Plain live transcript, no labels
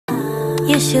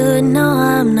You should know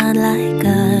I'm not like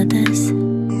others.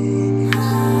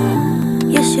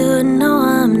 You should know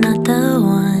I'm not the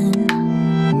one.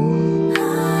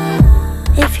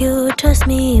 If you trust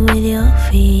me with your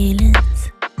feelings,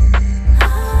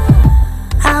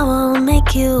 I will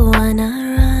make you wanna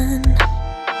run.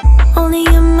 Only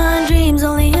in my dreams,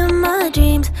 only in my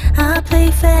dreams. I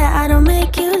play fair, I don't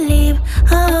make you leave.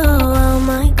 Oh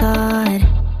my God,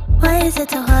 why is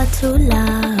it so hard to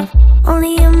love?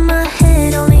 Only in my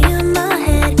head, only in my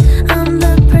head. I'm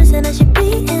the person I should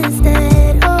be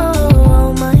instead.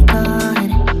 Oh my God,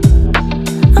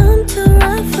 I'm too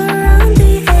rough around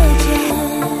the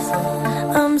edges.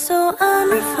 I'm so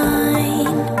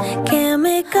unrefined, can't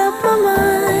make up my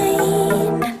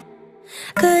mind.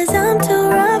 'Cause I'm too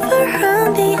rough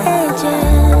around the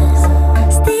edges.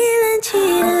 Steal and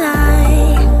cheat and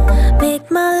lie, make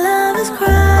my lovers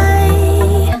cry.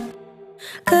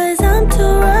 'Cause I'm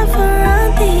too rough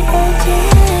around the edges.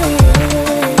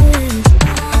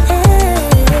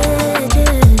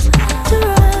 Too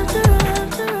rough, too rough,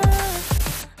 too rough.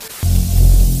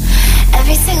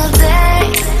 Every single day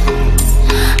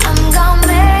I'm gonna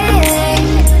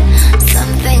make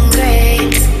something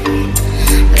great.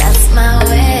 That's my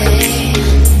way.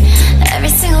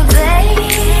 Every single day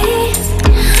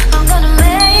I'm gonna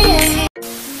make.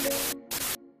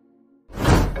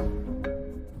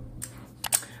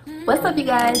 What's up, you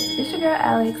guys? It's your girl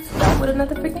Alex, back with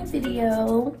another freaking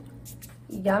video.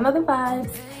 Y'all know the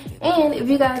vibes. And if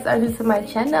you guys are new to my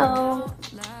channel,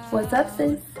 what's up,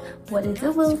 sis? What is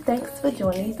it, Will? Thanks for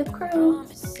joining the crew.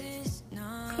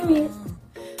 Period.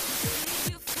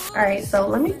 Alright, so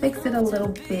let me fix it a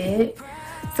little bit.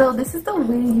 So this is the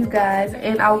wig, you guys,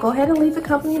 and I'll go ahead and leave the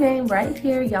company name right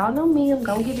here. Y'all know me, I'm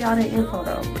gonna give y'all the info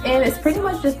though. And it's pretty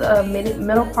much just a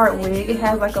middle part wig. It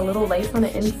has like a little lace on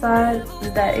the inside.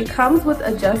 That it comes with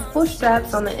adjustable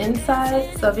straps on the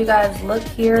inside. So if you guys look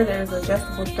here, there's an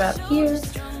adjustable strap here,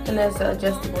 and there's an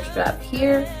adjustable strap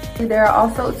here. And there are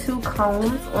also 2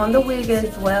 combs on the wig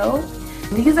as well.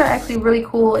 These are actually really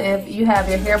cool if you have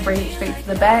your hair braided straight to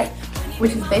the back,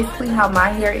 which is basically how my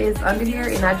hair is under here,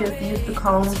 and I just use the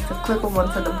combs to clip them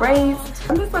onto the braids.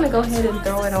 I'm just gonna go ahead and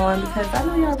throw it on because I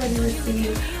know y'all ready to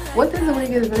see what this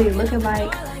wig is really looking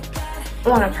like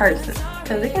on a person.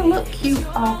 Because it can look cute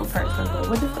off a person, but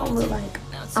what it's gonna look like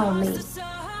on me,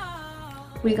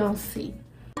 we gonna see.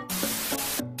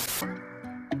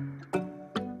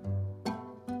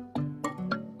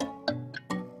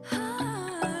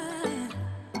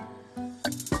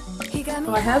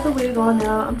 So I have the wig on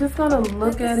now. I'm just gonna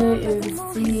look at it and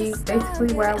see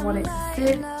basically where I want it to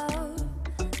sit.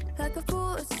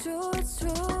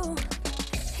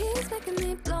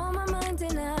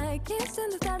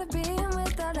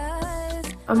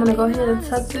 I'm gonna go ahead and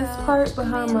tuck this part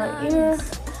behind my ear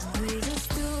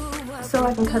so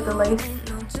I can cut the lace.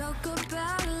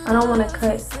 I don't want to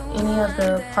cut any of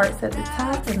the parts at the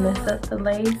top and mess up the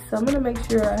lace, so I'm gonna make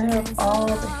sure I have all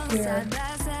the hair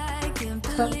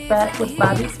tucked back with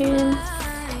bobby pins.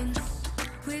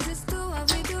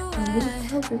 And this is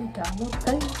how we got my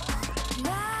face.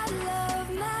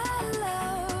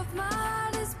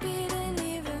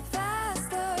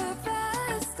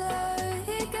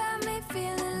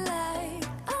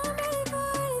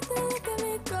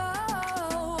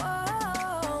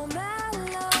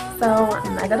 So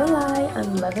I'm not gonna lie,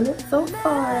 I'm loving it so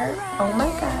far. Oh my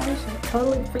gosh, I'm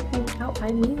totally freaking out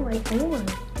by me right now.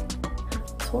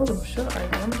 Total sugar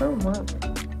 #1.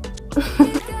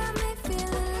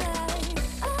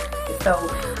 So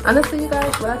honestly, you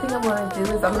guys, what I think I'm gonna do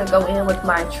is I'm gonna go in with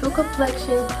my True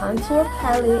Complexion contour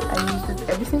palette. I use this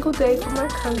every single day for my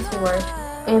contour,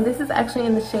 and this is actually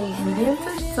in the shade medium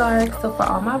to dark. So for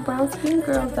all my brown skin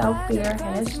girls out there,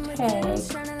 hashtag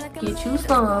get you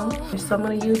some. So I'm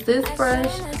gonna use this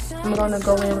brush. I'm gonna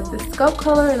go in with this Sculpt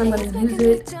color, and I'm gonna use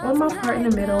it on my part in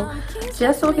the middle,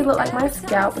 just so it can look like my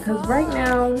scalp. Because right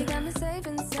now,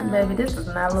 baby, this does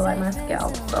not look like my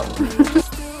scalp. So.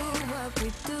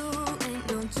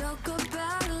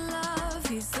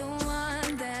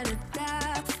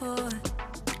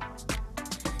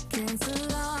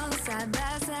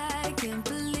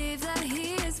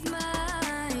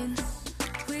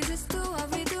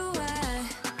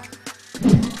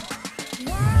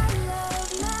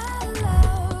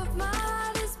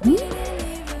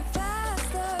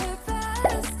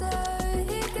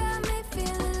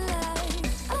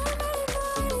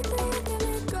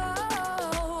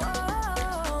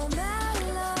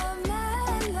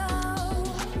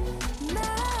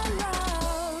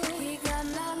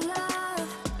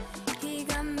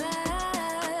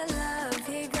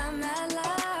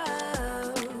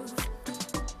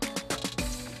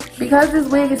 Because this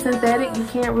wig is synthetic, you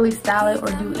can't really style it or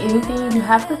do anything. You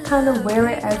have to kind of wear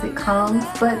it as it comes.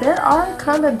 But there are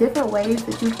kind of different ways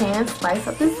that you can spice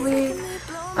up this wig.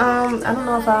 I don't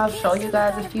know if I'll show you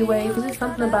guys a few ways. This is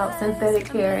something about synthetic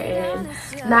hair and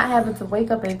not having to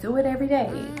wake up and do it every day.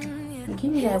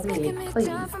 Give me that wig, please.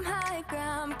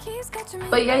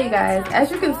 But yeah, you guys, as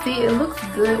you can see, it looks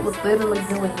good with literally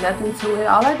doing nothing to it.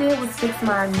 All I did was fix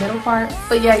my middle part.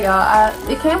 But yeah, y'all,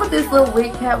 it came with this little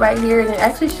wig cap right here, and it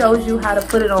actually shows you how to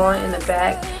put it on in the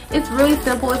back. It's really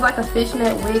simple. It's like a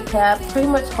fishnet wig cap. Pretty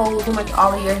much holds pretty much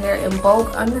all of your hair in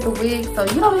bulk under the wig, so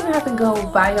you don't even have to go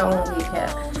buy your own wig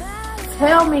cap.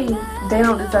 Tell me they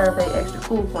don't deserve their extra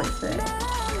cool points for that.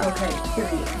 Okay,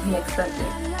 period. Next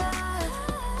subject.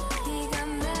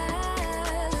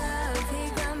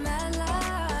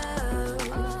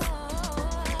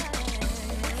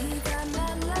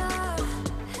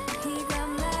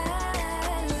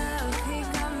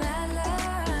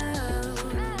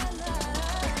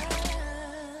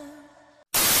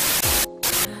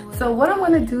 So what I'm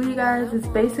going to do, you guys, is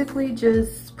basically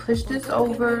just push this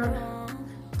over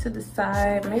to the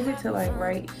side, maybe to like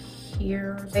right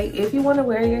here. If you want to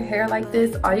wear your hair like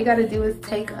this, all you got to do is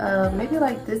take maybe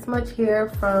like this much hair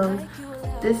from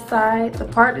this side, the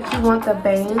part that you want the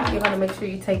bang. You're going to make sure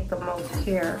you take the most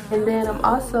hair, and then I'm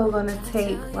also going to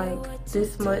take like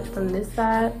this much from this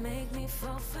side.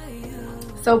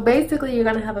 So basically you're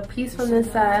gonna have a piece from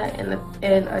this side and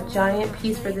a giant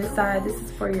piece for this side. This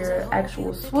is for your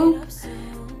actual swoop.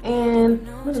 And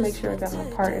I'm gonna make sure I got my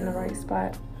part in the right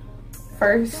spot.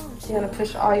 First, you're gonna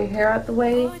push all your hair out the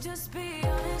way.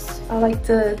 I like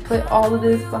to put all of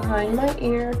this behind my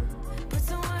ear,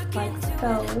 like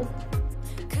so.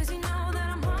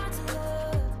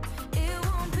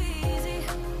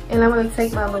 And I'm gonna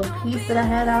take my little piece that I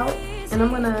had out, and I'm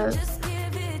gonna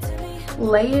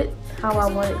lay it how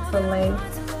I want it to lay.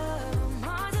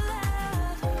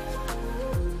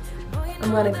 I'm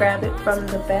going to grab it from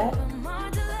the back.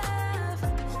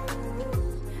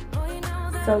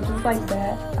 So just like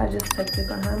that, I just tucked it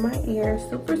behind my ear.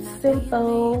 Super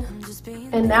simple.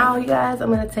 And now, you guys,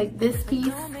 I'm going to take this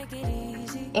piece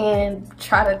and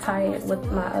try to tie it with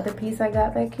my other piece I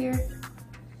got back here.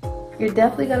 You're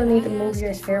definitely going to need to move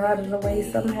your hair out of the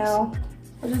way somehow.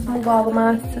 I'll just move all of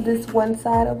mine to this one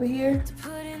side over here.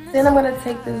 Then I'm going to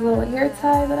take this little hair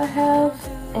tie that I have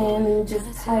and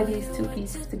just tie these two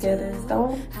pieces together. It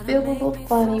don't feel a little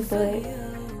funny,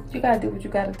 but you got to do what you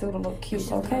got to do to look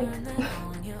cute, okay?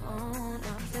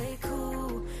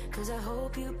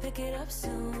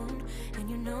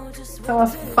 So I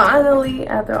finally,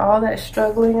 after all that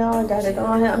struggling, y'all, I got it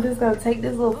on. I'm just going to take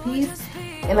this little piece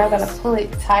and I'm going to pull it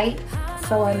tight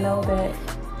so I know that,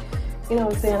 you know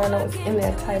what I'm saying, I know it's in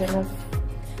there tight enough.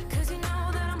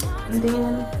 And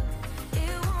then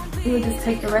you would just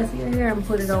take the rest of your hair and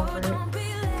put it over it.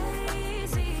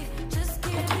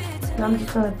 And I'm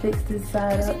just going to fix this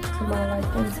side up to my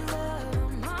liking.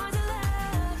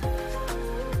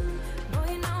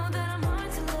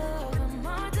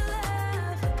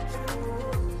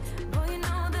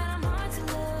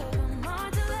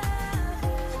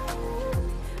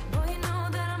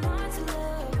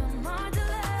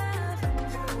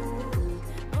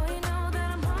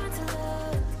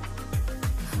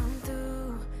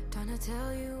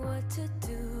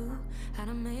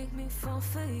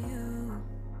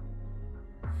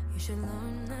 should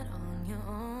learn that on your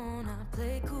own. I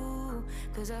play cool,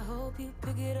 cause I hope you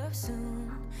pick it up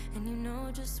soon. And you know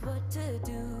just what to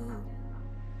do,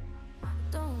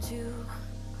 don't you?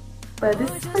 But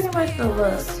this is pretty much the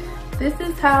look. This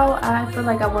is how I feel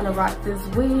like I want to rock this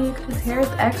wig. His hair is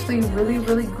actually really,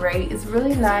 really great. It's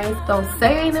really nice. Don't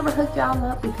say I ain't never hooked y'all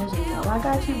up because you know I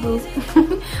got you,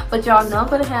 boo. But y'all know I'm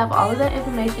going to have all of that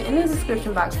information in the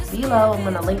description box below. I'm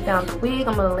going to link down the wig.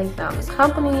 I'm going to link down the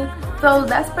company. So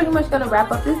that's pretty much going to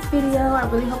wrap up this video. I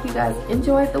really hope you guys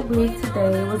enjoyed the wig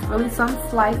today. It was really some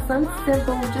slight, some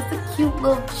simple, just a cute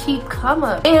little cheap come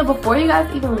up. And before you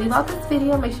guys even leave out this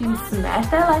video, make sure you smash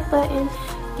that like button.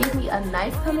 Give me a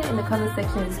nice comment in the comment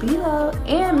section below.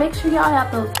 And make sure y'all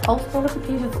have those post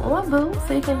notifications on, boo,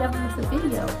 so you can never miss a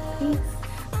video. Peace.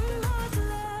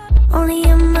 Only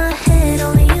in my head,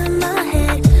 only